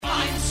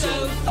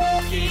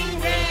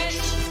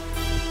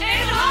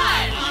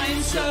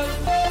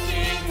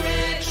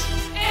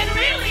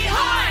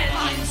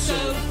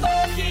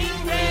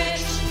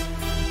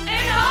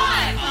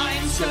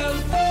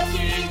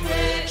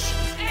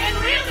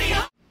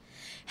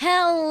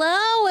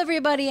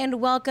everybody, and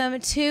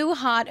welcome to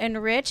Hot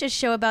and Rich, a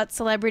show about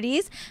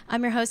celebrities.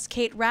 I'm your host,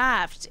 Kate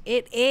Raft.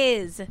 It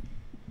is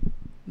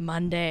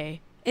Monday.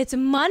 It's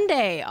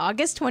Monday,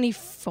 August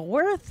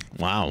 24th.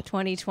 Wow.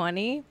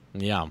 2020.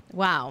 Yeah.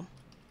 Wow.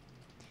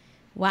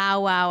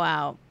 Wow, wow,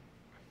 wow.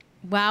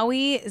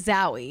 Wowie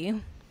zowie.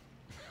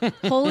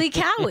 Holy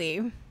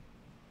cowie.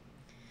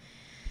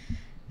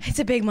 It's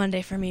a big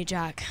Monday for me,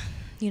 Jack.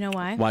 You know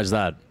why? Why's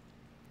that?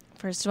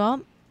 First of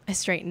all, I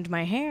straightened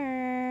my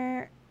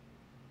hair.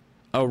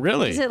 Oh,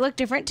 really? Does it look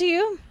different to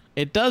you?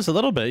 It does a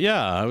little bit.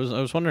 Yeah. I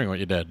was wondering what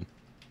you did.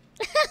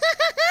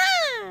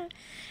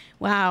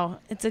 Wow,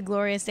 it's a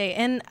glorious day.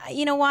 And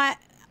you know what?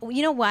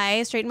 You know why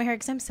I straightened my hair?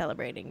 Because I'm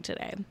celebrating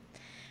today.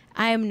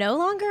 I am no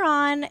longer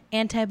on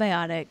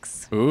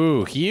antibiotics.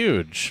 Ooh,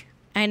 huge.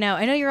 I know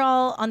you're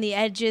all on the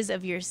edges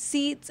of your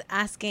seats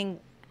asking,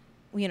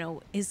 you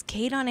know, is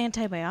Kate on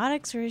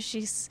antibiotics or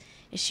is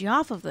she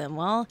off of them?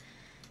 Well,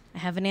 I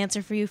have an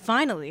answer for you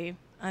finally.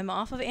 I'm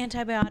off of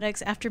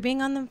antibiotics after being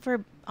on them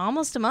for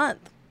almost a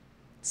month.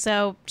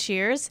 So,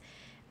 cheers.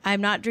 I'm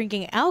not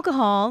drinking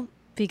alcohol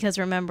because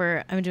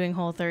remember, I'm doing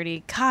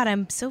Whole30. God,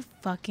 I'm so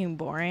fucking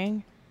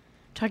boring.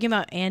 Talking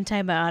about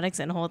antibiotics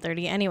and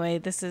Whole30. Anyway,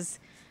 this is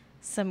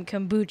some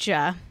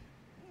kombucha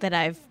that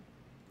I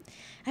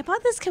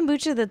bought this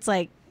kombucha that's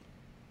like,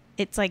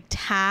 it's like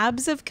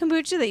tabs of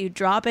kombucha that you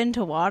drop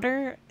into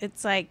water.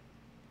 It's like,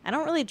 I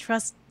don't really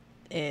trust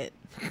it.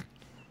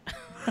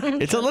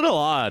 It's a little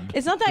odd.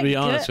 It's not that to be good.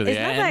 honest with you.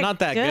 It's Not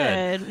that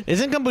good.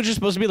 Isn't kombucha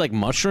supposed to be like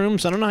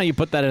mushrooms? I don't know how you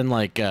put that in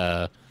like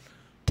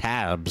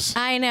tabs.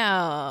 I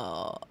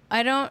know.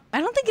 I don't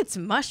think it's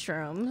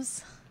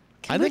mushrooms.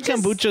 I think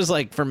kombucha's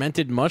like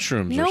fermented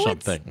mushrooms or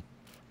something.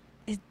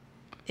 It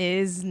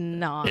is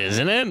not.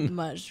 Isn't it?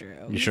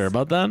 Mushrooms. You sure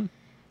about that?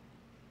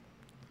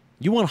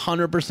 You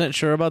 100%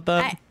 sure about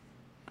that?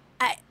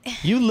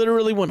 You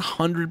literally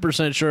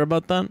 100% sure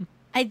about that?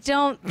 I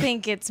don't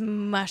think it's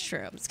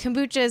mushrooms.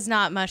 Kombucha is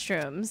not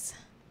mushrooms.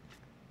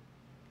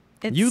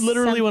 It's you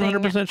literally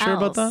 100% something sure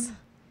about else.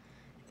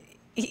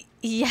 that?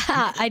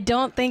 Yeah, I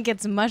don't think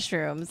it's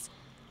mushrooms.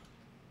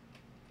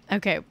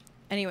 Okay.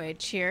 Anyway,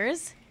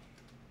 cheers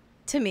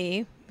to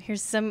me.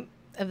 Here's some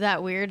of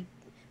that weird.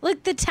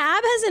 Look, the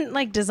tab hasn't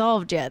like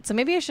dissolved yet, so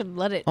maybe I should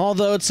let it.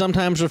 Although it's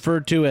sometimes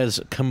referred to as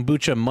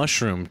kombucha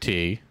mushroom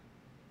tea.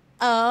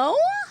 Oh?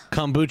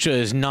 Kombucha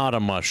is not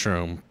a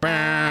mushroom. So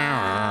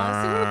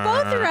we're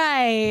both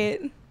right.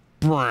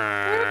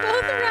 We're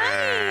both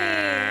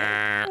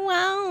right.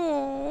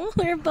 Wow.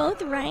 We're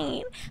both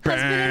right.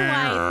 Husband and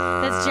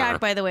wife. That's Jack,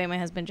 by the way, my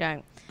husband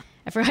Jack.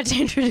 I forgot to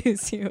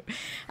introduce you.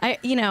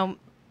 I'm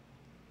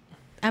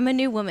a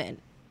new woman.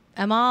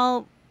 I'm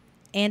all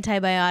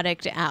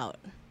antibiotic'd out.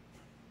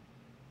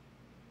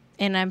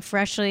 And I'm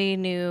freshly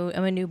new.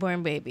 I'm a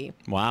newborn baby.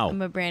 Wow.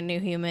 I'm a brand new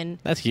human.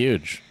 That's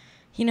huge.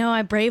 You know,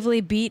 I bravely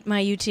beat my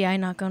UTI,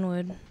 knock on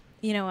wood.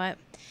 You know what?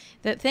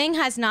 The thing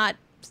has not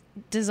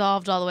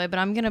dissolved all the way, but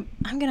I'm gonna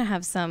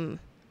have some.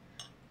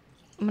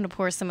 I'm gonna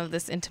pour some of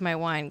this into my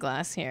wine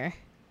glass here.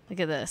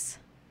 Look at this.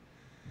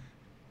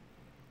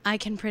 I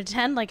can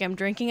pretend like I'm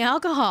drinking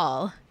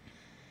alcohol,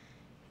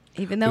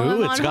 even though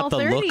I'm on it's got the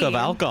Whole30. look of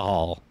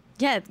alcohol.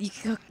 Yeah,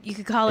 you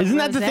could call it. Isn't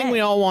that the rosé. thing we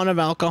all want of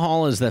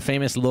alcohol? Is the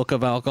famous look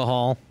of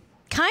alcohol?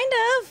 Kind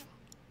of.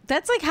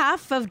 That's like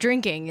half of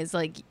drinking is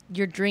like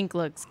your drink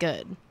looks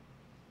good.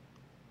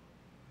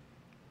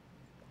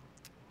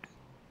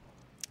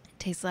 It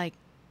tastes like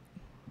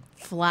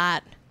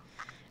flat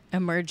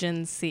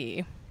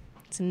emergency.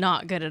 It's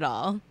not good at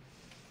all.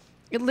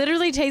 It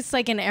literally tastes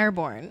like an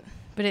Airborne,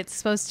 but it's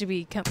supposed to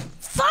be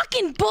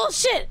fucking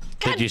bullshit.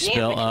 God Did you damn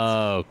spill? it.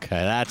 Oh,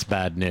 okay, that's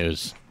bad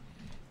news.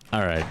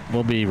 All right,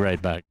 we'll be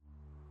right back.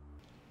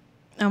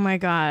 Oh my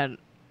God.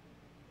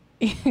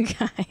 You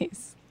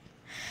guys.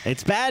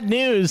 It's bad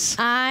news.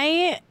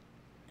 I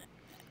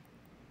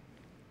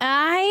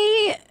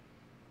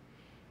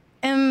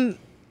am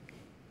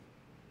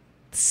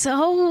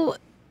so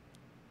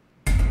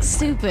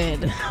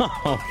stupid.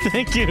 Oh,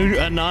 thank you,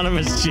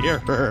 anonymous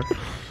cheerer.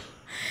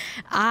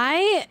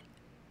 I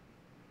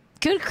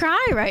could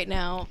cry right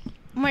now.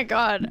 Oh my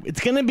God. It's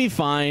gonna be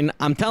fine.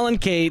 I'm telling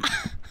Kate.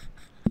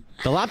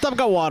 The laptop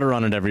got water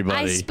on it, everybody.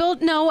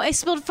 I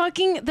spilled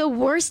fucking the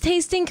worst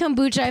tasting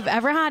kombucha I've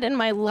ever had in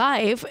my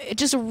life. It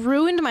just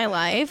ruined my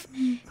life.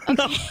 Okay.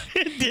 No,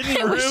 it didn't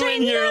I wish I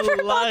ruin your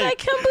never bought that life.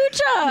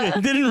 kombucha.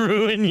 It didn't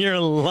ruin your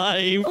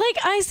life. Like,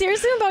 I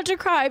seriously am about to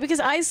cry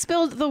because I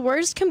spilled the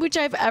worst kombucha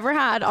I've ever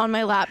had on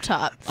my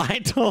laptop. I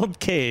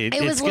told Kate.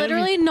 It was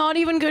literally not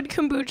even good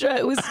kombucha.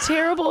 It was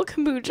terrible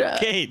kombucha.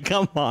 Kate,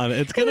 come on.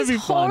 It's It going to was be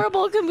fun.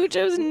 horrible kombucha.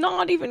 It was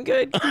not even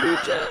good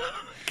kombucha.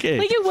 Kate.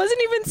 Like, it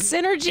wasn't even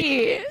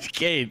synergy.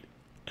 Kate.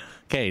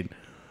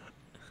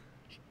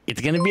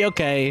 It's going to be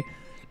okay.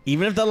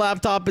 Even if the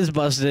laptop is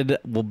busted,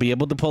 we'll be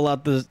able to pull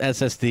out the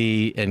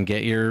SSD and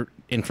get your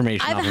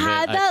information I've off of it.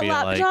 had I that feel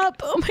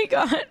laptop. Oh my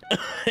God.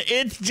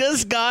 It's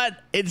just got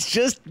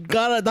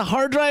the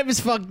hard drive is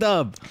fucked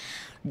up.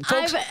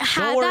 Folks, I've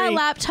had don't worry. that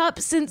laptop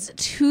since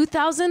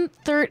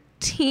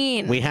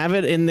 2013. We have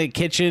it in the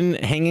kitchen,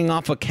 hanging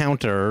off a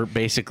counter,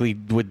 basically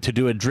to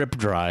do a drip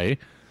dry.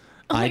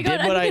 Oh my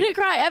God, I'm gonna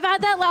cry. I've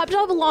had that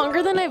laptop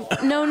longer than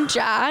I've known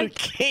Jack.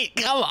 Kate,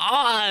 come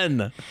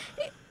on.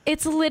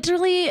 It's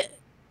literally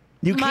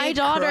You my can't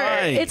daughter.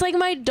 cry. It's like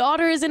my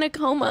daughter is in a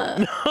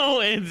coma. No,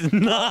 it's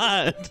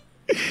not.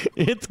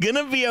 It's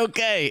gonna be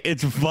okay.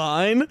 It's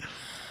fine.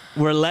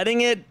 We're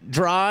letting it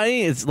dry.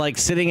 It's like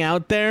sitting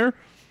out there.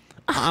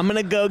 I'm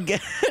gonna go get.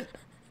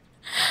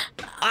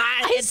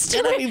 It's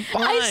gonna be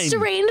fine. I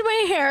strained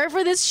my hair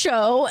for this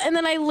show, and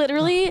then I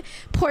literally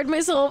poured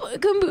myself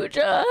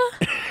kombucha.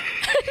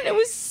 It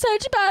was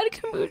such bad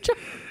kombucha.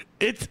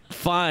 It's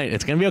fine.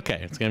 It's gonna be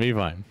okay. It's gonna be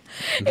fine.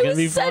 It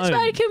was such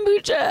bad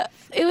kombucha.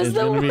 It was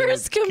the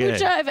worst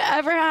kombucha I've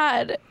ever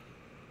had.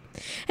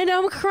 And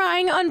now I'm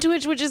crying on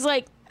Twitch, which is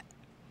like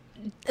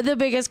the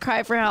biggest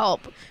cry for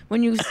help.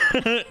 When you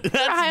crying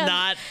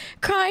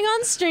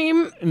on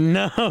stream.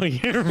 No,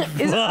 you're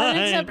is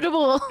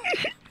unacceptable.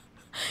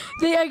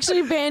 They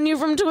actually ban you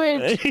from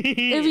Twitch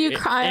if you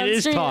cry on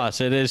stream.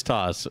 It is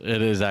toss.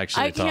 It is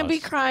actually I can't be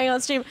crying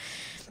on stream.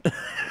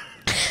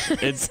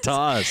 It's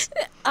toss.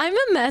 I'm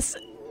a mess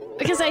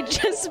because I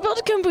just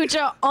spilled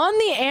kombucha on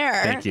the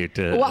air. Thank you.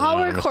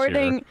 While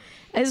recording,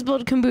 I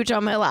spilled kombucha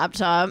on my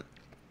laptop.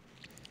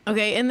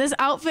 Okay, and this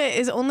outfit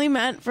is only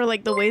meant for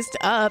like the waist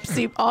up, so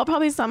you all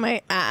probably saw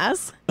my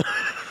ass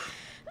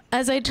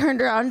as I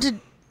turned around to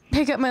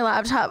pick up my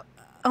laptop.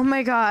 Oh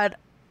my God.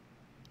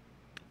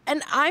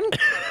 And I'm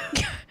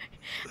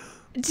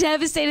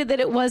devastated that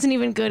it wasn't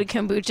even good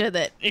kombucha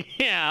that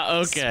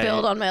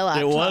spilled on my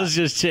laptop. It was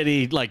just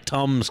shitty, like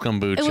Tums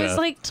kombucha. It was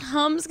like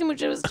Tums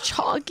kombucha. It was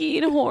chalky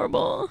and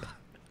horrible.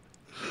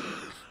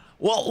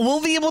 Well,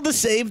 we'll be able to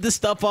save the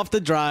stuff off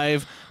the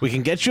drive. We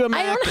can get you a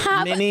Mac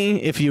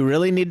Mini if you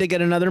really need to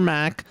get another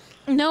Mac.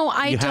 No,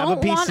 I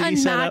don't want a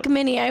Mac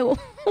Mini. I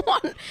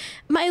want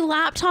my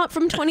laptop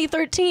from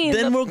 2013.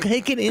 Then we'll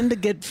take it in to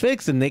get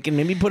fixed, and they can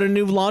maybe put a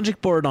new Logic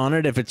board on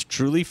it if it's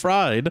truly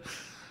fried.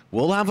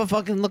 We'll have a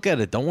fucking look at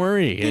it. Don't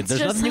worry.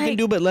 There's nothing you can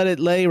do but let it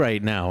lay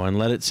right now and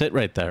let it sit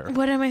right there.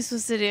 What am I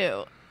supposed to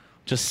do?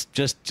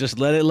 Just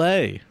let it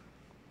lay.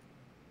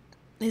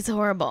 It's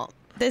horrible.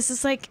 This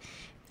is like...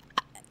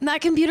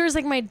 That computer is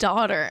like my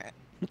daughter.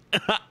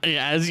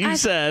 Yeah, as you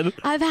said.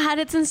 I've had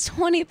it since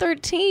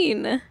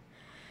 2013.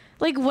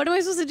 Like, what am I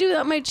supposed to do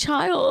without my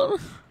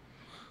child?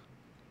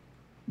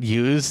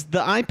 Use the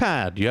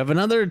iPad. You have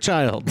another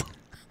child.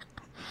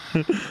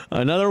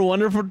 Another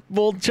wonderful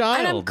child.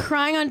 And I'm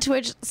crying on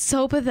Twitch.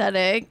 So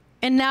pathetic.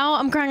 And now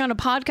I'm crying on a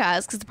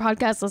podcast because the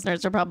podcast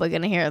listeners are probably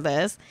going to hear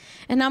this.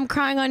 And now I'm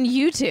crying on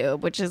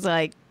YouTube, which is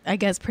like, I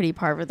guess, pretty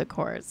par for the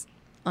course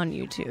on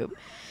YouTube.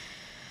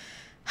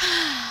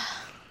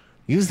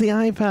 Use the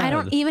iPad. I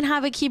don't even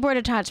have a keyboard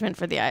attachment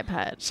for the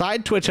iPad.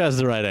 Side Twitch has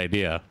the right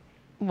idea.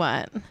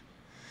 What?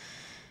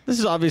 This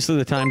is obviously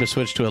the time to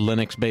switch to a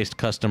Linux-based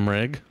custom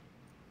rig.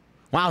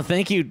 Wow,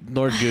 thank you,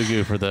 Lord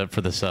Gugu, for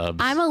the subs.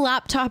 I'm a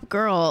laptop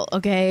girl,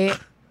 okay?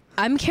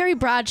 I'm Carrie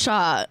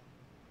Bradshaw,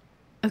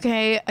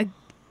 okay? In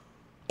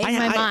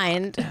my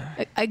mind,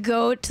 I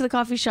go to the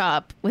coffee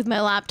shop with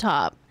my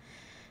laptop.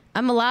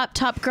 I'm a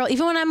laptop girl.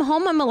 Even when I'm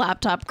home, I'm a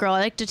laptop girl. I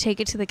like to take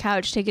it to the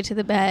couch, take it to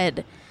the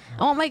bed.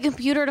 I want my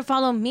computer to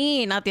follow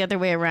me, not the other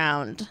way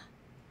around.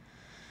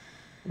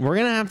 We're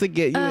gonna have to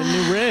get you a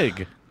new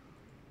rig.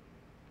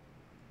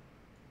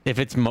 If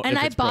it's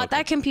I bought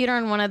that computer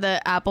on one of the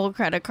Apple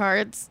credit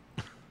cards.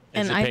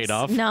 Is it paid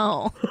off?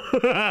 No.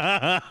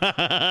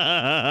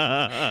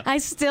 I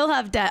still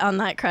have debt on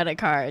that credit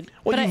card.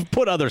 Well, but you've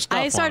put other stuff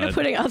on it. I started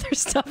putting other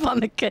stuff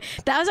on the...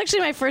 That was actually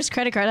my first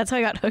credit card. That's how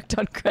I got hooked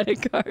on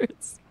credit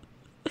cards.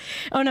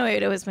 Oh, no,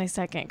 wait. It was my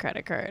second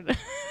credit card.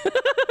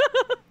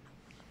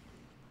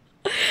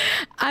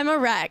 I'm a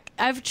wreck.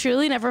 I've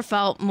truly never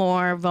felt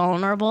more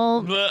vulnerable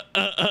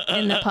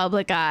in the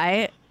public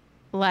eye.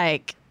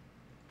 Like...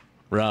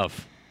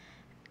 Rough.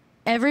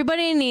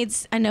 Everybody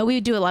needs... I know we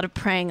do a lot of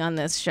praying on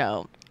this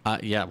show.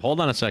 Yeah, hold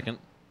on a second.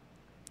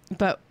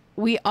 But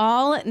we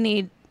all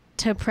need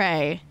to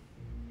pray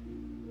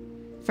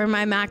for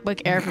my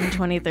MacBook Air from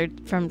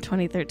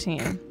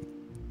 2013.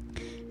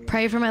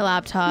 Pray for my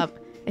laptop.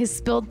 I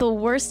spilled the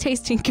worst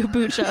tasting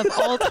kombucha of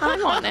all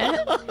time on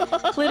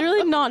it.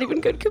 Literally not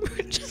even good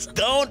kombucha.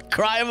 Don't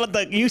cry about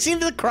the... You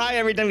seem to cry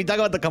every time you talk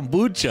about the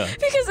kombucha.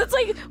 Because it's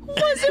like,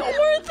 was it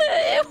worth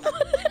it?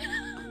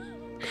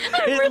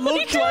 It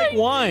looked like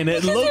wine.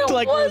 It looked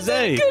like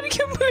rosé. Good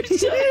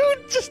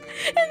kombucha.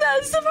 And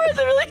that's the part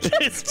that really gets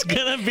It's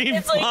gonna be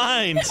it's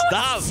fine. Like,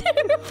 Stop.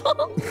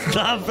 Terrible.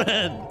 Stop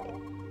it.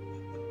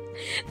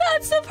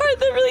 That's the part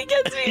that really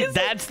gets me.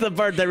 That's the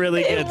part that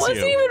really gets you. It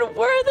wasn't even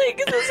worth it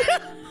because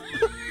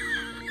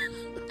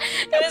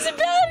it was a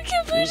bad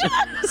kombucha.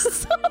 I was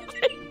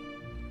sobbing.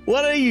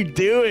 What are you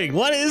doing?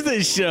 What is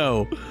this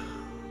show?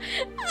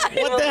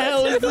 What the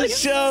hell is this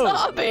show?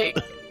 Sobbing.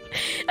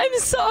 I'm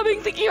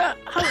sobbing thinking about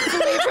how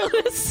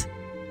flavorless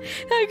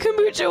that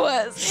kombucha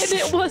was. And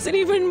it wasn't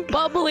even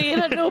bubbly. It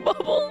had no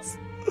bubbles.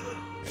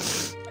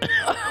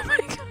 Oh my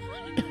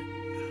God.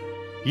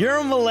 You're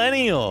a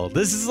millennial.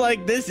 This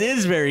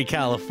is very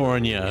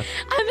California.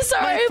 I'm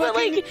sorry, but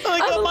like I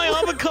got my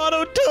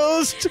avocado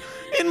toast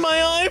in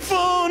my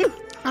iPhone.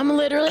 I'm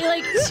literally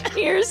like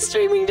tears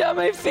streaming down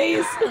my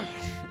face.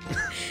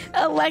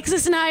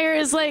 Alexis and I are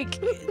is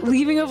like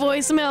leaving a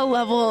voicemail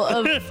level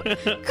of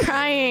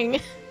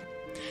crying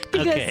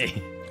because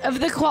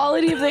of the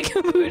quality of the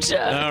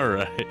kombucha. All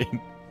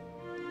right.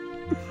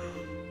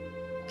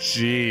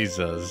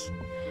 Jesus.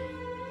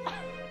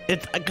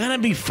 It's gonna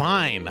be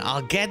fine.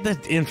 I'll get the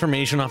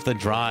information off the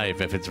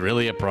drive if it's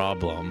really a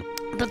problem.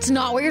 That's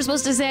not what you're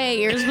supposed to say.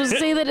 You're supposed to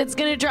say that it's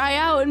gonna dry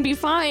out and be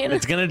fine.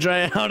 It's gonna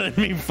dry out and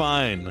be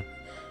fine.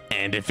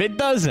 And if it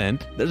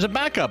doesn't, there's a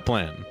backup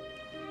plan.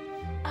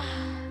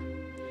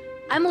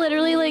 I'm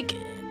literally like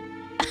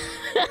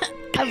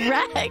a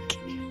wreck.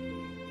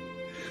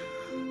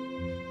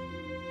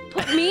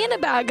 Put me in a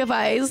bag of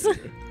ice.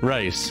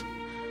 Rice.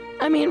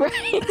 I mean,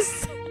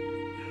 rice.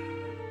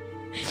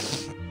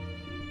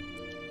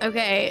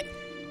 Okay.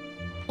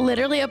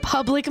 Literally a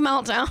public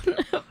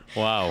meltdown.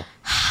 Wow.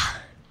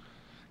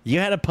 You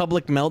had a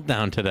public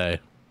meltdown today.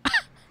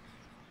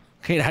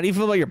 Kate, how do you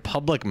feel about your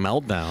public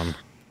meltdown?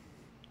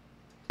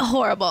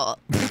 Horrible.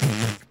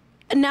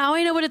 Now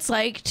I know what it's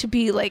like to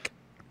be like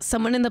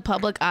someone in the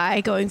public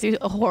eye going through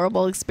a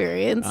horrible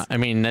experience. I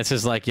mean, this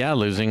is like,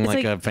 losing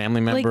like a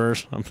family member or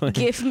something.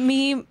 Give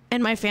me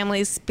and my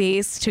family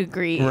space to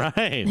grieve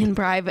in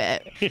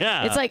private.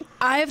 Yeah. It's like,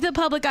 I have the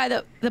public eye,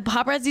 the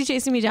paparazzi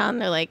chasing me down.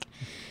 They're like,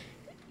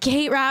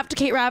 Kate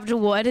Rapt,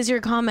 what is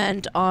your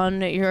comment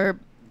on your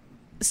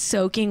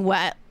soaking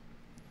wet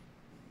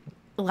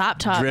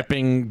laptop?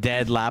 Dripping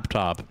dead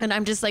laptop. And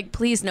I'm just like,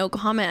 please, no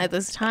comment at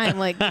this time.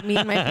 Like, me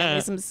and my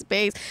family some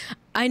space.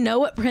 I know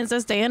what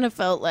Princess Diana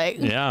felt like.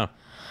 Yeah.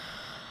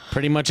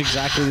 Pretty much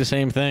exactly the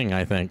same thing,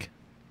 I think.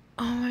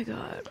 Oh my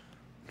God.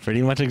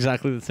 Pretty much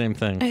exactly the same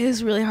thing. It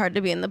is really hard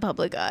to be in the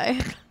public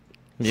eye.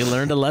 You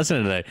learned a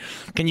lesson today.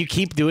 Can you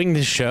keep doing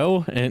this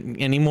show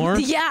anymore?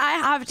 Yeah, I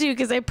have to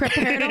because I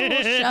prepared a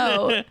whole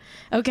show.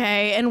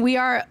 Okay, and we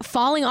are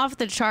falling off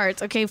the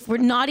charts. Okay, we're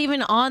not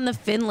even on the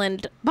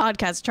Finland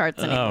podcast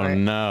charts anymore. Oh,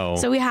 no.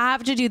 So we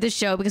have to do the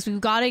show because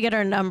we've got to get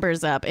our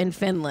numbers up in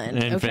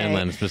Finland. In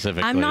Finland,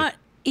 specifically. I'm not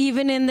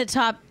even in the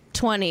top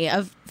 20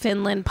 of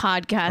Finland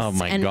podcasts. Oh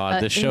my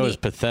God, this show is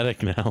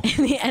pathetic now.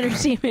 In the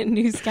entertainment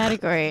news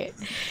category.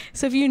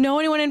 So if you know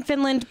anyone in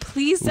Finland,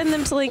 please send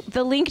them to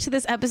the link to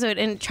this episode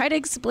and try to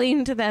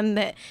explain to them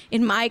that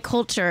in my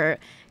culture,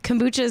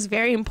 kombucha is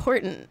very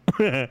important.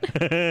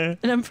 And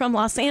I'm from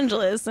Los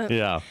Angeles. And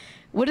yeah.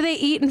 What do they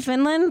eat in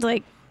Finland?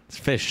 Like it's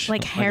fish.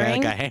 Like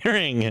herring? Like a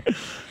herring.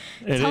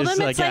 Tell them it's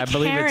like I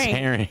believe herring. it's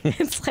herring.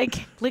 It's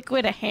like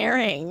liquid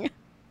herring.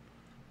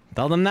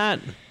 Tell them that.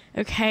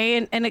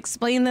 Okay, and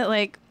explain that,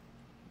 like,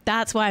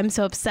 that's why I'm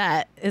so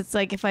upset. It's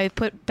like if I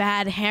put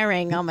bad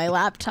herring on my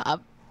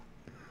laptop,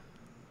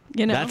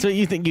 you know? That's what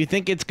you think? You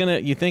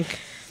think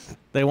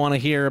they want to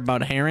hear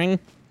about herring?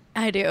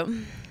 I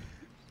do.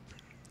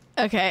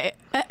 Okay.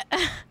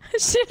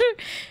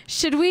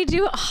 Should we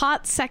do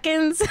hot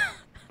seconds?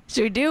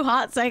 Should we do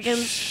hot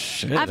seconds?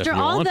 Shit, After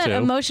all that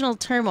emotional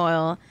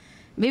turmoil,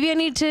 maybe I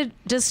need to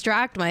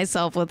distract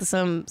myself with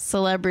some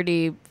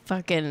celebrity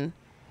fucking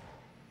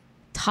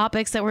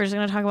topics that we're just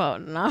going to talk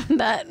about. Not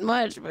that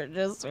much, but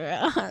just for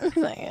a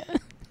second.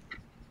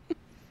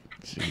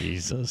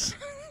 Jesus.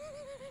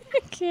 I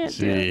can't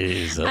do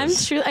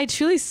it. I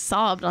truly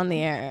sobbed on the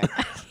air.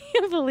 I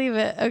can't believe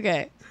it.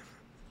 Okay.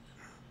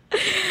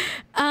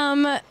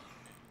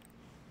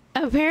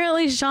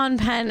 Apparently Sean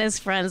Penn is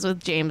friends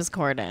with James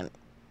Corden.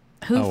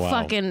 Who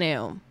fucking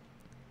knew?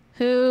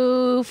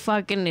 Who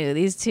fucking knew?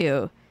 These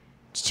two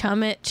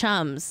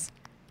chums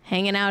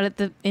hanging out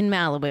in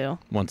Malibu.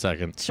 1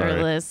 second.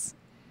 Shirtless. Sorry.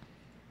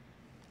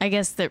 I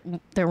guess they're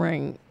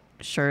wearing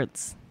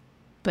shirts,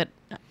 but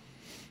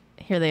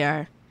here they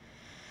are.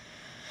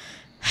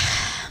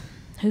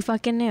 Who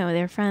fucking knew?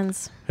 They're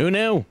friends. Who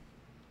knew?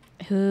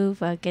 Who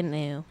fucking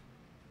knew?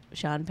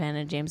 Sean Penn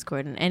and James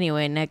Corden.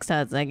 Anyway, next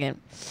hot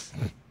second.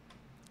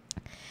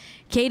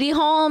 Katie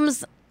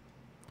Holmes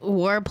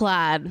wore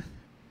plaid.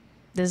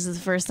 This is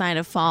the first sign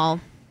of fall.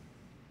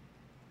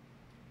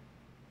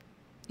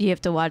 You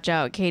have to watch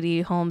out.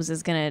 Katie Holmes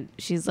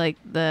she's like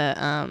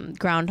the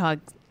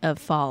groundhog of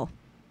fall.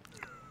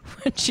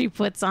 When she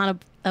puts on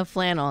a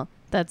flannel,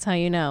 that's how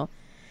you know.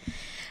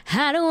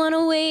 I don't want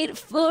to wait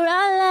for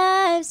our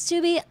lives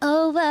to be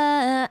over.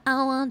 I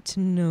want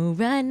to know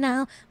right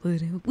now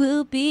what it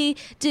will be.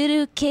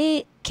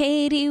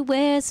 Katie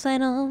wears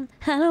flannel.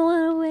 I don't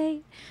want to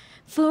wait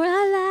for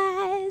our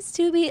lives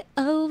to be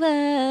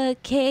over.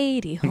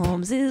 Katie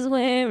Holmes is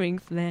wearing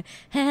flannel.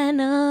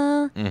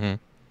 Mm-hmm.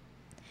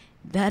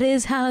 That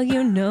is how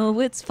you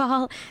know it's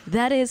fall.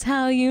 That is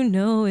how you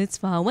know it's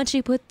fall. When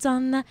she puts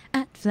on that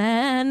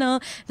flannel,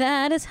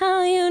 that is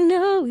how you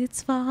know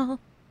it's fall.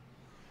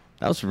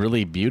 That was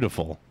really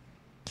beautiful.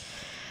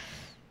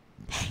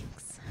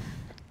 Thanks.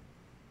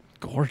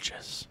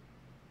 Gorgeous.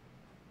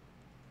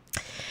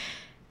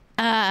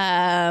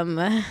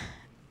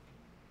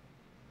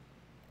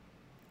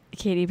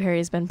 Katy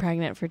Perry's been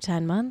pregnant for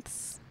 10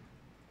 months.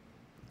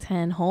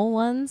 10 whole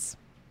ones.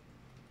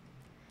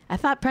 I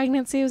thought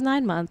pregnancy was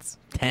 9 months.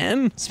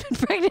 10? She's been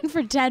pregnant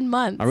for 10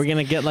 months. Are we going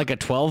to get like a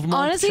 12-month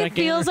Honestly, it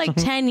check-in feels or like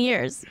something? 10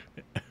 years.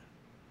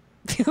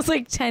 Feels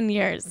like 10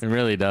 years. It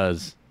really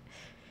does.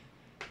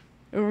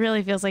 It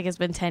really feels like it's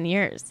been 10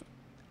 years.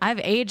 I've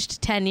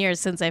aged 10 years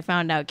since I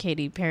found out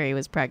Katy Perry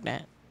was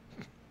pregnant.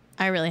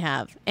 I really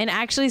have. And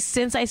actually,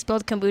 since I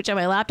spilled kombucha on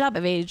my laptop,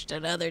 I've aged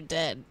another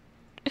 10.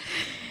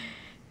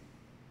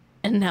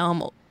 And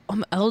now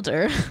I'm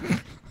elder.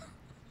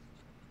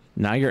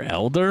 Now you're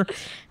elder?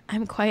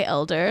 I'm quite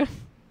elder.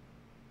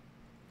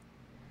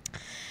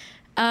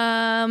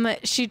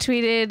 She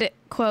tweeted,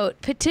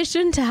 quote,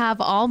 petition to have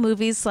all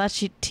movies /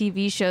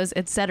 TV shows,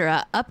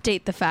 etc.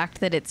 update the fact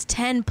that it's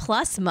 10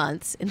 plus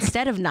months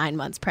instead of 9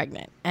 months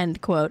pregnant,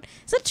 end quote.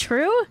 Is that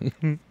true?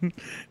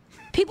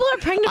 People are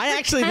pregnant for 10 months? I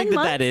actually think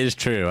that is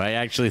true. I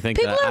actually think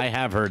I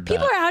have heard that.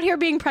 People are out here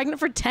being pregnant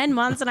for 10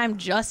 months and I'm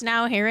just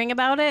now hearing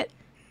about it.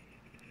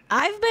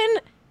 I've been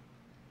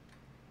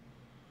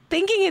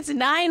thinking it's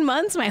 9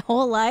 months my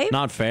whole life.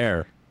 Not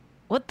fair.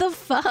 What the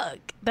fuck?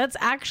 That's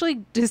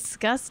actually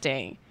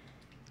disgusting.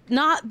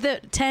 Not the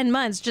 10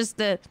 months, just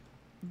the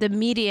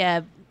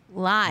media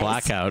lies.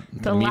 Blackout.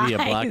 The lies. media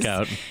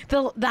blackout.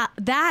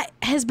 That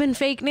has been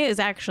fake news,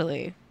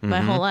 actually, my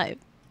whole life.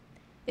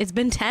 It's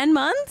been 10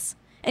 months?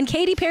 And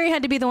Katy Perry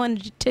had to be the one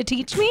to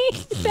teach me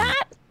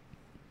that?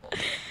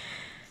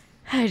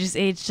 I just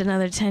aged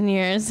another 10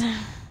 years.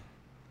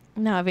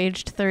 Now I've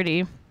aged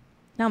 30.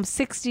 Now I'm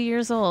 60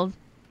 years old.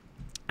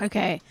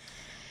 Okay.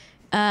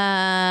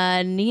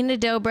 Nina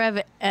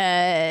Dobrev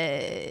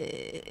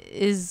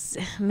is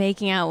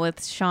making out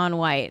with Shaun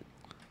White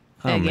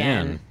again.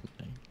 Man.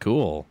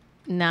 Cool.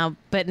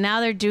 But now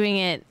they're doing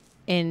it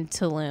in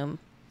Tulum.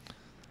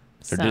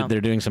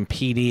 They're doing some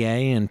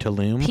PDA in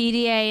Tulum?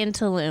 PDA in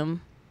Tulum.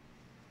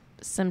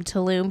 Some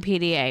Tulum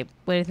PDA.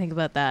 What do you think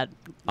about that?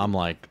 I'm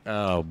like,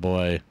 oh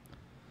boy.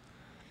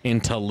 In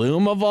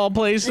Tulum of all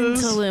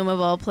places? In Tulum of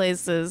all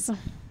places.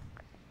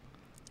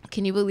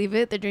 Can you believe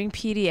it? They're doing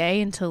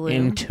PDA in Tulum.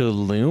 In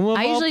Tulum of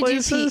all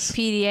places? I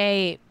usually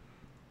do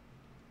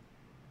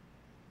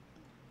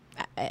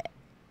PDA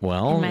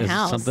well, in my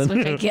house, something?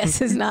 which I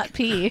guess is not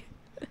P.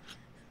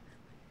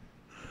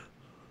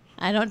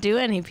 I don't do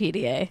any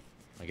PDA.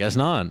 I guess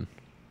not.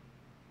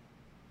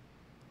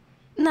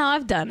 No,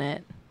 I've done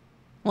it.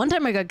 One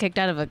time I got kicked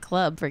out of a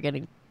club for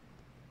getting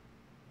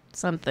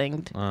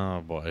something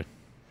Oh boy.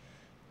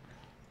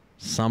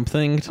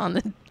 Something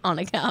on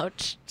a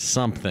couch.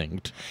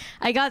 Something.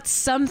 I got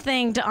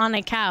something on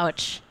a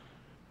couch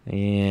Yeah.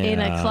 in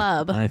a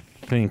club I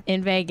think.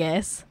 in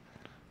Vegas.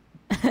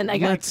 And I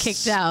got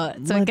kicked out.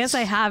 So I guess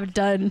I have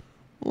done.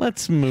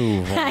 Let's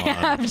move on. I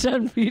have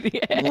done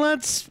PDA.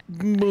 Let's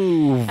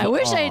move I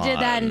wish on. I did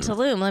that in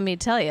Tulum, let me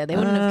tell you. They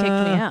wouldn't have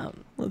kicked me out.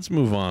 Let's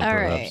move on, All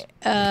perhaps.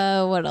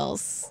 right. What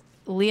else?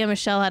 Leah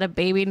Michelle had a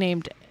baby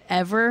named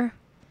Ever.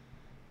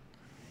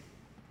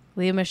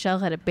 Leah Michelle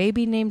had a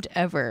baby named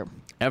Ever.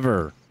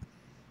 Ever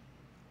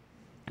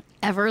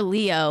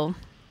Leo.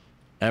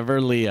 Ever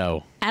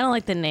Leo. I don't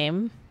like the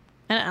name.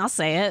 And I'll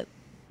say it.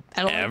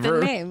 I don't like Ever?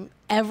 the name.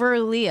 Ever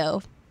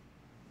Leo.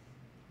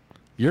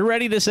 You're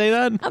ready to say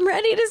that? I'm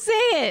ready to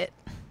say it.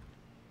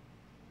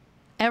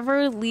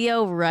 Ever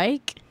Leo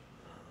Reich.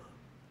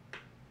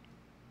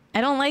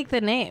 I don't like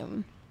the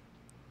name.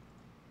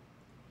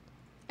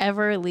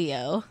 Ever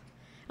Leo.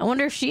 I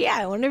wonder if she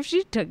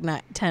took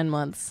 10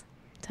 months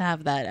to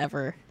have that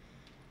Ever.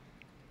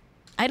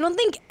 I don't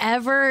think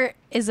Ever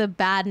is a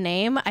bad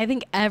name. I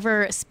think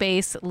Ever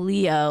space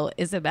Leo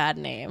is a bad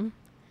name.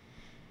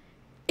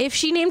 If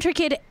she named her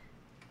kid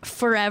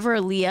Forever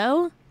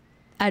Leo,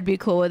 I'd be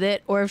cool with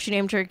it. Or if she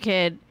named her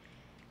kid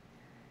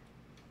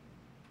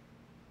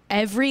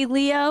Every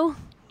Leo,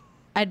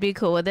 I'd be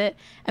cool with it.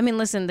 I mean,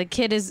 listen, the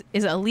kid is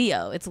a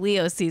Leo. It's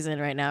Leo season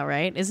right now,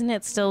 right? Isn't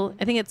it still?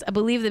 I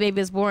believe the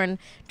baby was born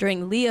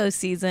during Leo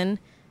season.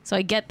 So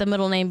I get the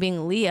middle name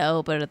being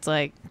Leo, but it's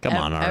like, Come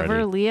on already.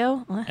 Ever Leo?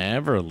 What?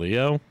 Ever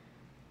Leo?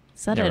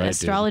 Is that Yeah, an right, dude.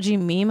 astrology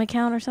meme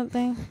account or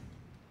something?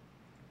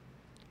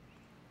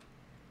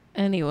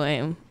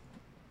 Anyway,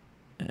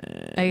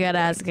 I gotta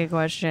ask a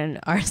question.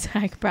 Are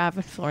Zach Braff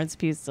and Florence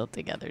Pugh still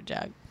together,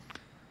 Jack?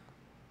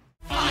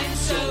 I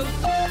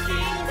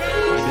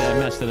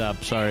messed it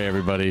up. Sorry,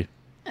 everybody.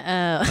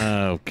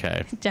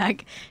 Okay.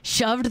 Jack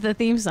shoved the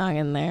theme song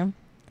in there.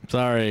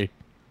 Sorry.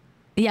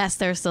 Yes,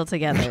 they're still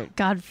together.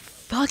 God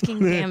fucking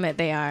damn it,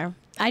 they are.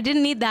 I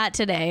didn't need that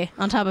today,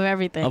 on top of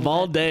everything. Of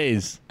all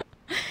days.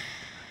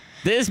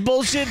 This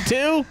bullshit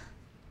too?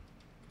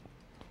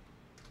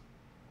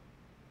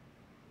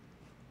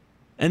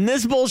 And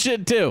this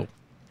bullshit too.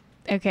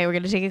 Okay, we're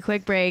going to take a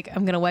quick break.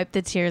 I'm going to wipe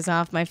the tears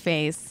off my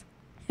face,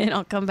 and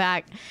I'll come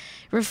back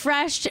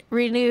refreshed,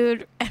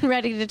 renewed, and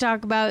ready to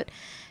talk about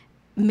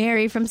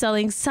Mary from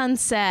Selling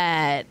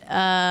Sunset,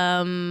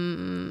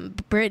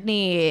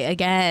 Brittany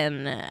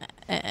again,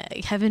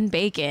 Kevin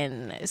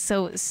Bacon.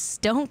 So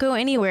don't go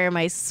anywhere,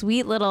 my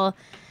sweet little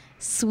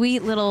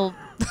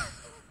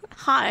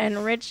hot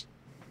and rich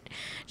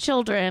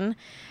children.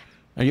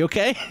 Are you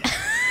okay?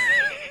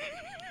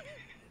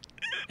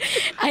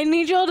 I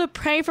need you all to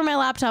pray for my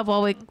laptop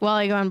while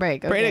I go on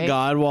break. Okay? Pray to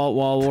God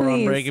while we're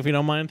on break, if you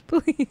don't mind.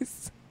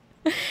 Please.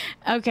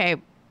 Okay,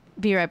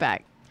 be right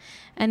back.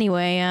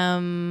 Anyway,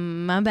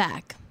 I'm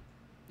back.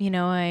 You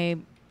know, I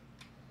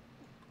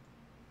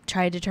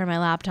tried to turn my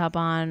laptop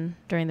on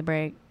during the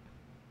break.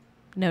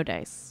 No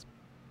dice.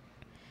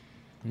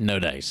 No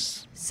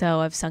dice. So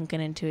I've sunken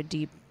into a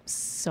deep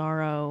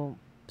sorrow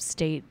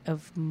state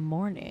of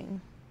mourning.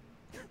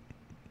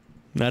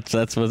 That's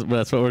what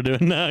we're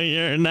doing now.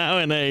 You're now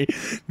in a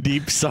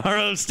deep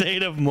sorrow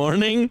state of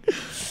mourning.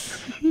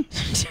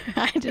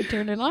 Tried to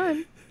turn it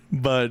on.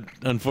 But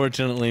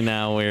unfortunately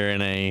now we're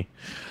in a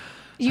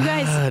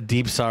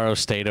deep sorrow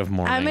state of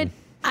mourning.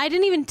 I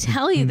didn't even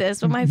tell you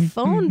this, but my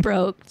phone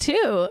broke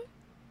too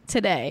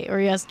today or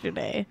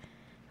yesterday.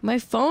 My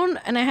phone,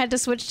 and I had to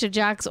switch to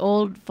Jack's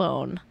old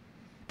phone.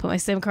 Put my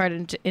SIM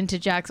card into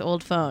Jack's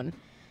old phone.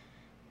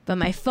 But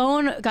my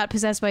phone got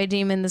possessed by a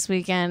demon this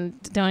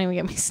weekend. Don't even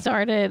get me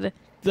started.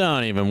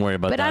 Don't even worry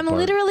about that. But I'm part.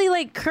 literally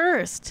like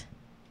cursed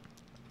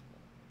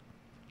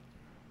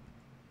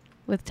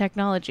with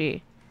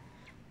technology.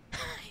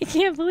 I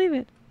can't believe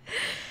it.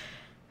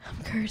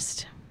 I'm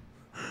cursed.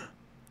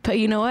 But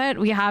you know what?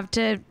 We have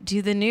to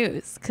do the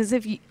news. Because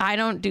if I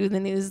don't do the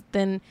news,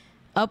 then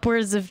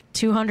upwards of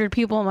 200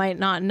 people might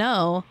not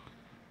know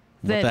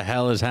that what the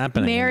hell is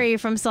happening. Mary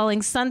from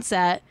Selling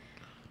Sunset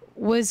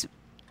was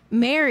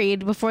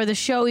married before the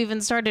show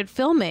even started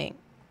filming.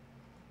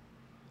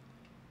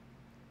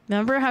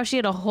 Remember how she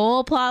had a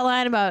whole plot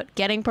line about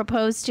getting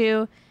proposed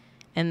to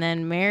and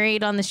then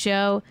married on the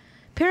show?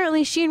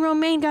 Apparently, she and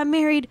Romaine got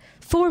married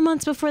 4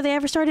 months before they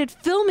ever started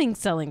filming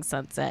Selling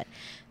Sunset.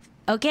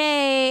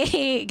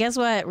 Okay, guess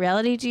what?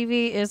 Reality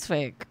TV is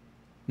fake.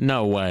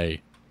 No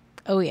way.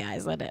 Oh, yeah, I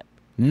said it.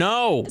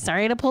 No.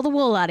 Sorry to pull the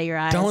wool out of your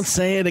eyes. Don't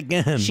say it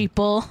again.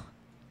 Sheeple.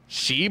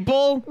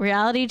 Sheeple?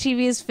 Reality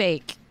TV is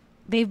fake.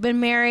 They've been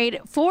married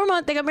 4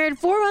 months. They got married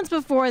 4 months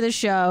before the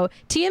show.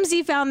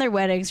 TMZ found their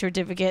wedding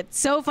certificate.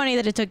 So funny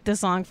that it took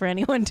this long for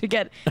anyone to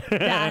get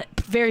that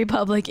very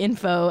public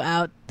info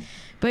out.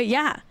 But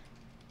yeah,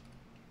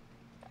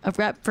 a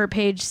rep for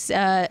Page.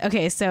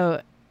 Okay,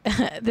 so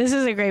this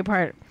is a great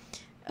part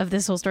of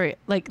this whole story.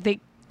 Like they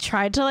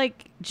tried to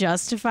like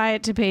justify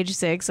it to Page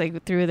Six,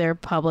 like through their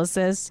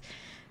publicist.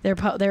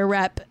 Their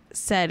rep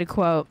said,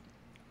 "quote."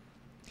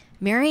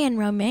 Mary and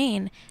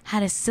Romaine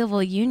had a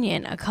civil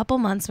union a couple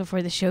months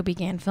before the show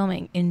began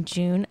filming in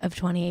June of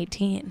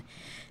 2018.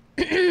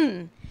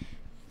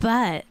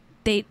 But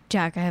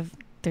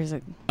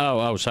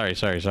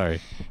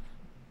sorry.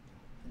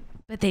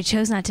 But they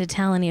chose not to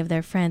tell any of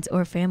their friends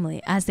or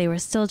family as they were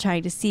still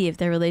trying to see if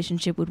their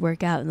relationship would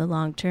work out in the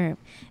long term.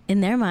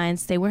 In their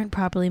minds, they weren't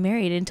properly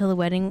married until the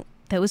wedding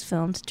that was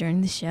filmed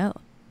during the show.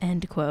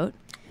 End quote.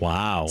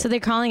 Wow. So they're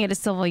calling it a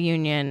civil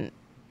union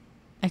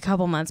a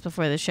couple months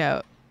before the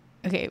show.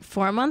 Okay,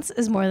 4 months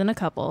is more than a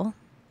couple.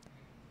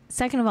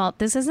 Second of all,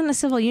 this isn't a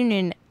civil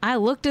union. I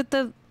looked at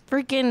the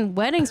freaking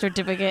wedding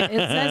certificate.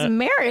 It says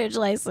marriage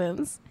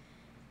license.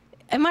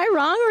 Am I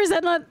wrong, or is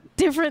that not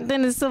different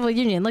than a civil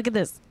union? Look at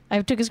this.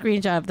 I took a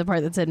screenshot of the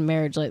part that said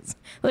marriage license.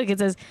 Look, it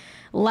says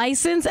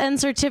license and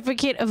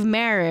certificate of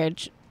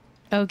marriage.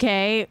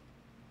 Okay.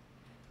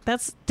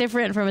 That's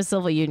different from a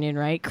civil union,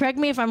 right? Correct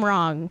me if I'm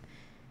wrong.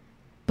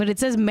 But it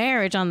says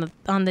marriage on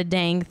the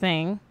dang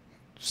thing.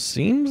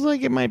 Seems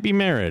like it might be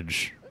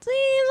marriage.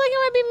 Seems like it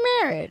might be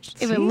marriage.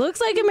 If it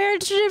looks like a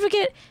marriage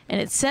certificate and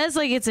it says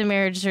like it's a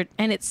marriage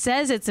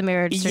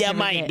certificate, You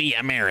might be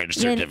a marriage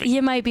certificate.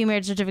 You might be a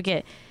marriage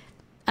certificate.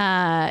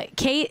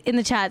 Kate in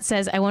the chat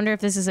says, I wonder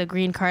if this is a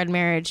green card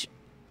marriage.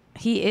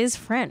 He is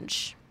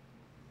French.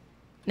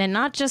 And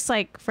not just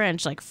like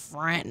French, like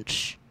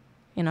French.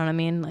 You know what I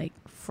mean? Like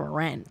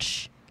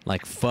French.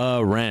 Like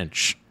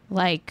French.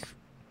 Like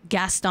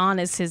Gaston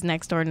is his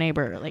next door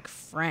neighbor, like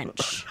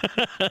French.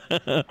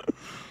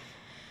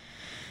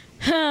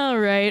 All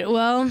right,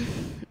 well,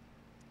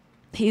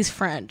 he's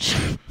French.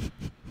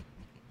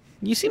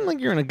 You seem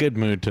like you're in a good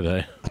mood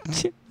today.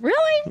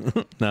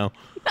 Really? No.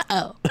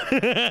 Oh.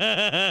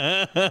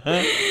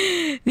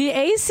 The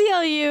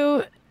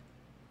ACLU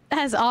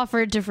has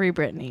offered to free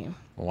Britney.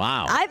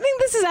 Wow. I think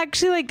this is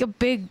actually like a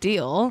big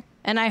deal.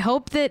 And I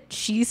hope that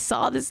she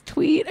saw this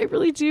tweet. I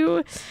really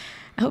do.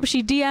 I hope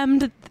she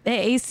DM'd the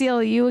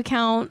ACLU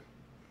account.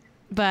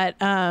 But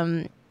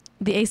the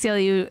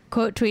ACLU,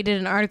 quote, tweeted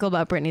an article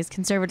about Britney's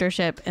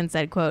conservatorship and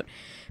said, quote,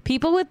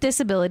 people with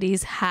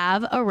disabilities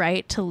have a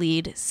right to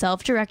lead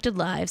self-directed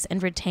lives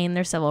and retain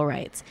their civil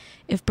rights.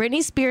 If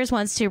Britney Spears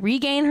wants to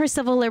regain her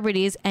civil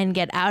liberties and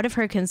get out of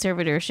her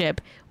conservatorship,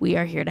 we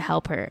are here to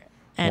help her.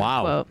 End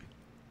wow. Quote.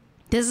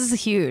 This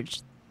is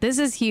huge. This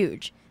is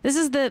huge. This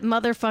is the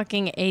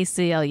motherfucking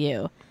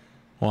ACLU.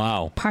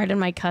 Wow. Pardon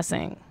my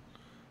cussing.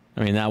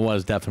 I mean, that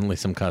was definitely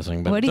some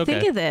cussing. But what do you okay.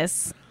 think of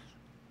this?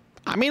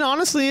 I mean,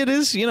 honestly, it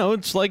is,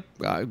 it's like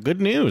good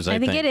news, I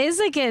think. It is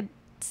like a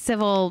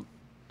civil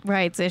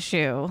rights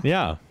issue.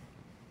 Yeah.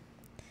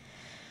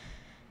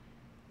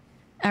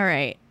 All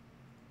right.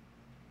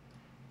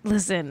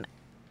 listen,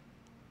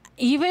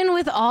 even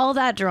with all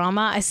that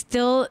drama, I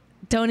still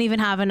don't even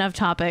have enough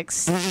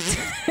topics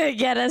to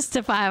get us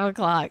to 5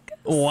 o'clock.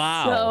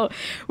 Wow. So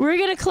we're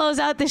going to close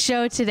out the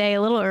show today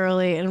a little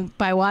early and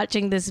by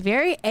watching this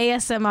very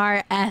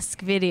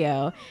ASMR-esque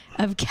video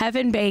of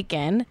Kevin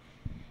Bacon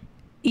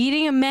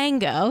eating a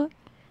mango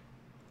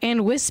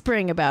and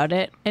whispering about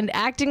it and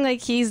acting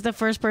like he's the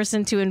first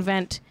person to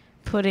invent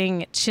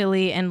putting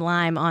chili and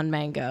lime on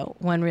mango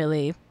when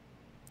really,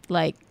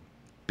 like...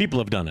 People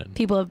have done it.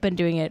 People have been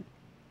doing it.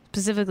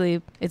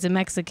 Specifically, it's a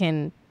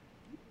Mexican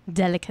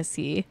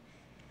delicacy.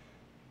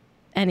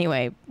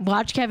 Anyway,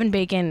 watch Kevin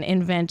Bacon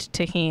invent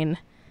tahini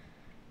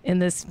in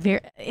this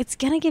very... It's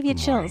going to give you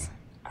chills.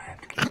 I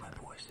have to keep my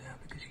voice down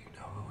because you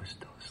know who is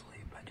still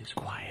asleep. I just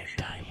Quiet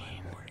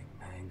tahini. morning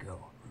mango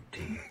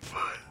routine.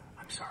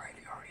 I'm sorry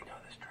if you already know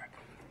this trick.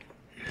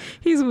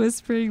 He's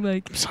whispering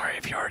like... I'm sorry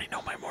if you already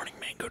know my morning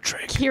mango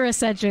trick. Kira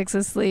Cedric's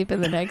asleep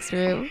in the next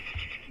room.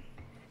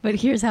 But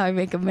here's how I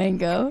make a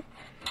mango.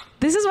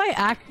 This is why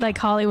act like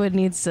Hollywood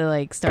needs to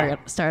like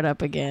start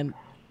up again.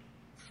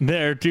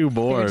 They're too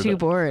bored. They're too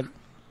bored.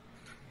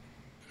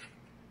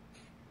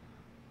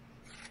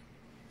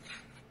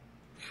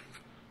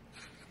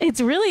 It's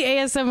really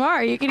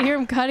ASMR. You can hear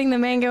him cutting the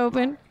mango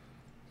open.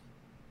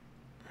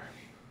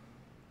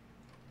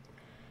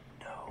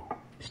 No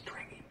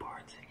stringy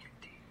parts in your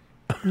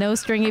teeth. No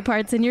stringy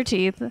parts in your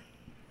teeth.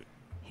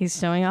 He's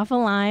showing off a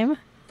lime.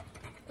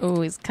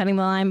 Oh, he's cutting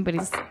the lime, but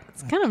it's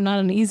kind of not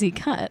an easy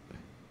cut.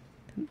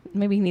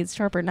 Maybe he needs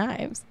sharper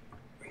knives.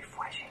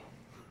 Refreshing.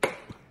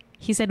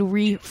 He said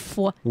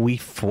Refreshing?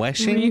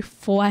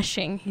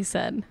 refreshing, he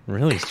said.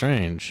 Really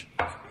strange.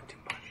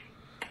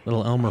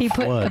 Little Elmer He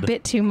put Fudd. a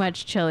bit too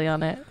much chili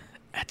on it.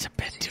 That's a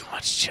bit too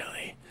much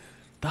chili.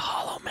 The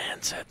Hollow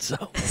Man said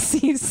so.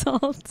 Sea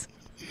salt.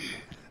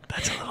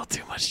 That's a little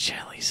too much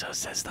chili, so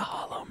says the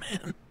Hollow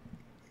Man.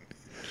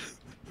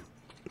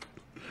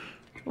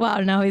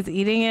 Wow, now he's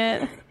eating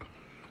it.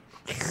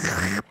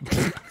 That's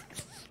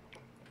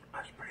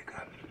pretty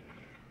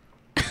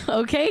good.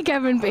 Okay,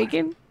 Kevin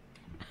Bacon.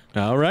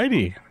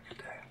 Alrighty.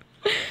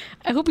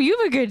 I hope you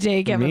have a good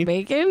day, Kevin Me-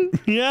 Bacon.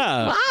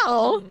 Yeah.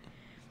 Wow.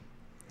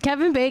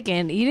 Kevin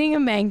Bacon eating a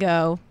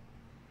mango.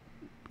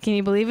 Can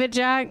you believe it,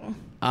 Jack?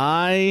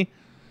 I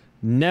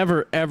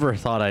never, ever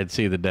thought I'd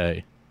see the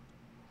day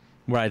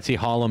where I'd see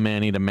Hollow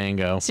Man eat a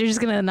mango. So you're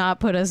just going to not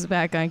put us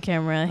back on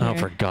camera here. Oh,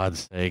 for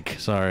God's sake.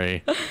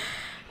 Sorry. You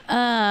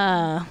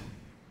know,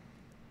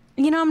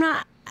 I'm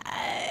not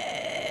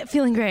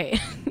feeling great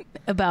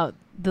about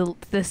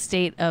the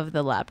state of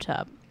the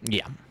laptop.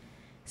 Yeah.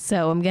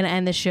 So I'm going to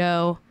end the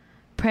show.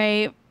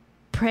 Pray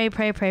for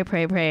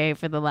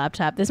the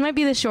laptop. This might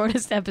be the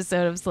shortest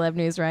episode of Celeb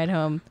News Ride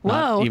Home.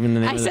 Not Whoa. even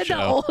the name I of the said the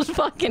show. old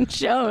fucking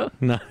show.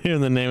 Not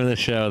even the name of the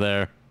show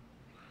there.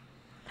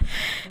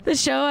 The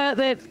show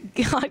that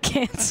got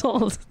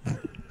canceled.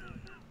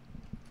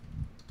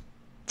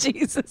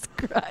 Jesus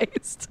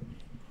Christ.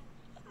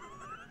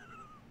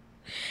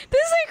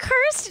 This is a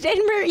cursed.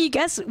 And you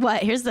guess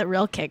what? Here's the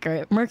real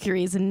kicker.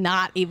 Mercury's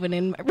not even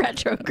in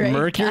retrograde.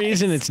 Mercury's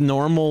guys. in its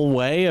normal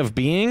way of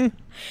being?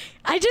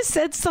 I just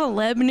said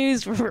Celeb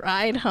News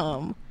Ride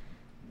Home.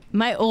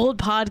 My old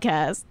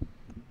podcast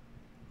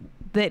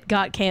that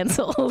got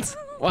canceled.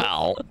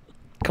 Well,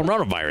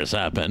 coronavirus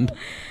happened.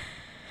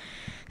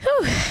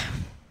 Whew.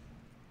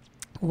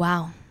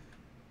 Wow.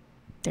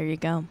 There you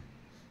go.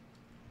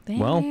 There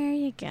Well,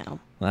 you go.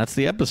 That's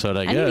the episode,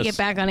 I I guess. need to get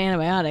back on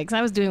antibiotics.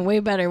 I was doing way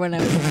better when I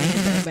was on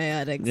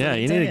antibiotics. Yeah,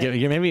 you need to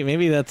get.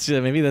 Maybe that's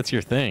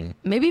your thing.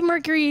 Maybe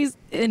Mercury's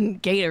in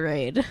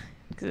Gatorade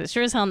because it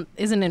sure as hell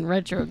isn't in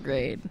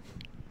retrograde.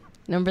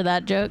 Remember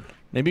that joke?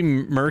 Maybe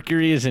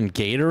Mercury is in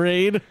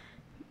Gatorade.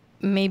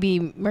 Maybe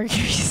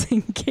Mercury's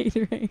in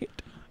Gatorade.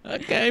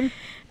 Okay.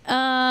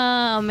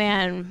 Oh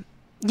man,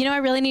 you know I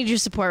really need your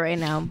support right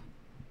now.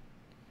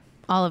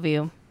 All of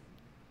you.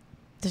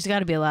 There's got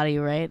to be a lot of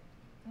you, right?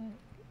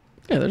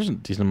 Yeah, there's a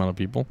decent amount of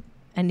people.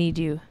 I need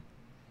you.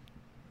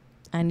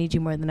 I need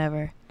you more than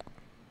ever.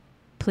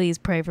 Please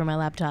pray for my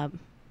laptop.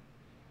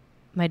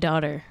 My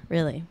daughter,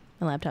 really.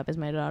 My laptop is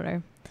my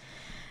daughter.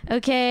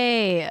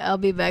 Okay, I'll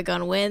be back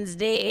on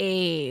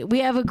Wednesday. We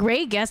have a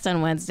great guest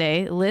on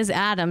Wednesday. Liz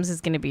Adams is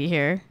going to be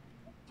here.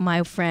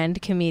 My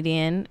friend,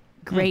 comedian,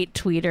 great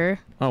tweeter.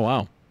 Oh,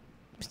 wow.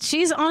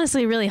 She's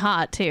honestly really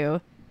hot,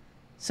 too.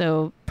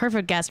 So,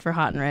 perfect guest for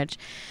Hot and Rich.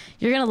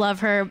 You're going to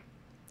love her.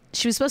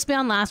 She was supposed to be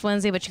on last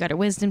Wednesday, but she got her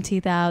wisdom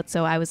teeth out.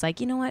 So I was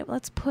like, you know what?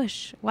 Let's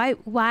push.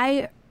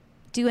 Why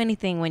do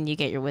anything when you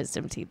get your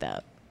wisdom teeth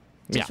out?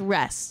 Just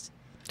rest.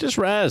 Just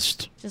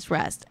rest. Just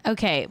rest.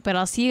 Okay, but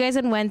I'll see you guys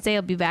on Wednesday.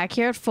 I'll be back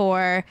here at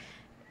 4.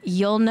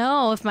 You'll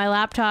know if my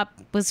laptop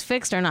was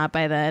fixed or not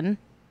by then.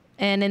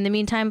 And in the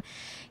meantime,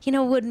 you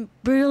know what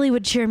really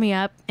would cheer me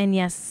up? And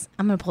yes,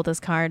 I'm going to pull this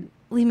card.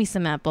 Leave me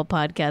some Apple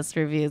Podcast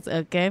reviews,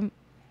 okay?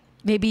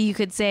 Maybe you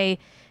could say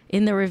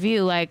in the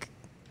review, like,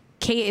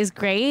 Kate is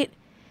great,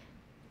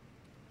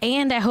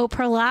 and I hope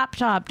her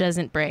laptop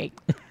doesn't break.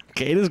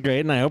 Kate is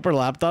great, and I hope her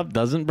laptop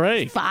doesn't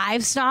break.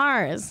 5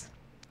 stars.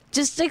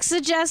 Just a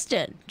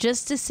suggestion.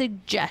 Just a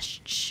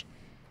suggestion.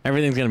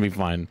 Everything's gonna be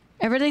fine.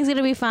 Everything's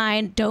gonna be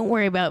fine. Don't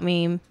worry about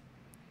me.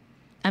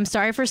 I'm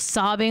sorry for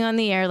sobbing on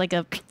the air like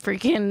a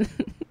freaking.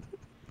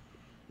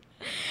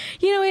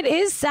 You know, it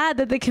is sad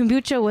that the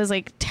kombucha was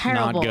like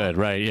terrible. Not good,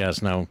 right?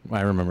 Yes, no,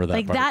 I remember that.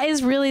 Like part. that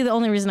is really the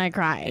only reason I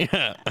cry.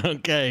 Yeah.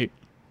 Okay.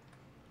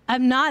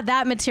 I'm not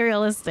that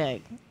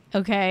materialistic.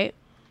 Okay.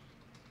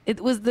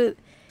 It was the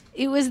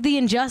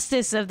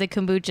injustice of the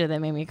kombucha that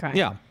made me cry.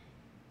 Yeah.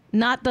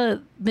 Not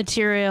the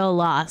material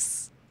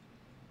loss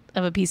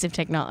of a piece of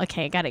technology.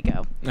 Okay, gotta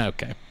go.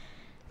 Okay.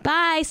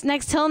 Bye.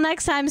 Till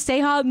next time, stay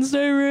hot and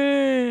stay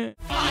rich.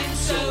 I'm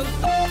so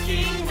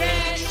fucking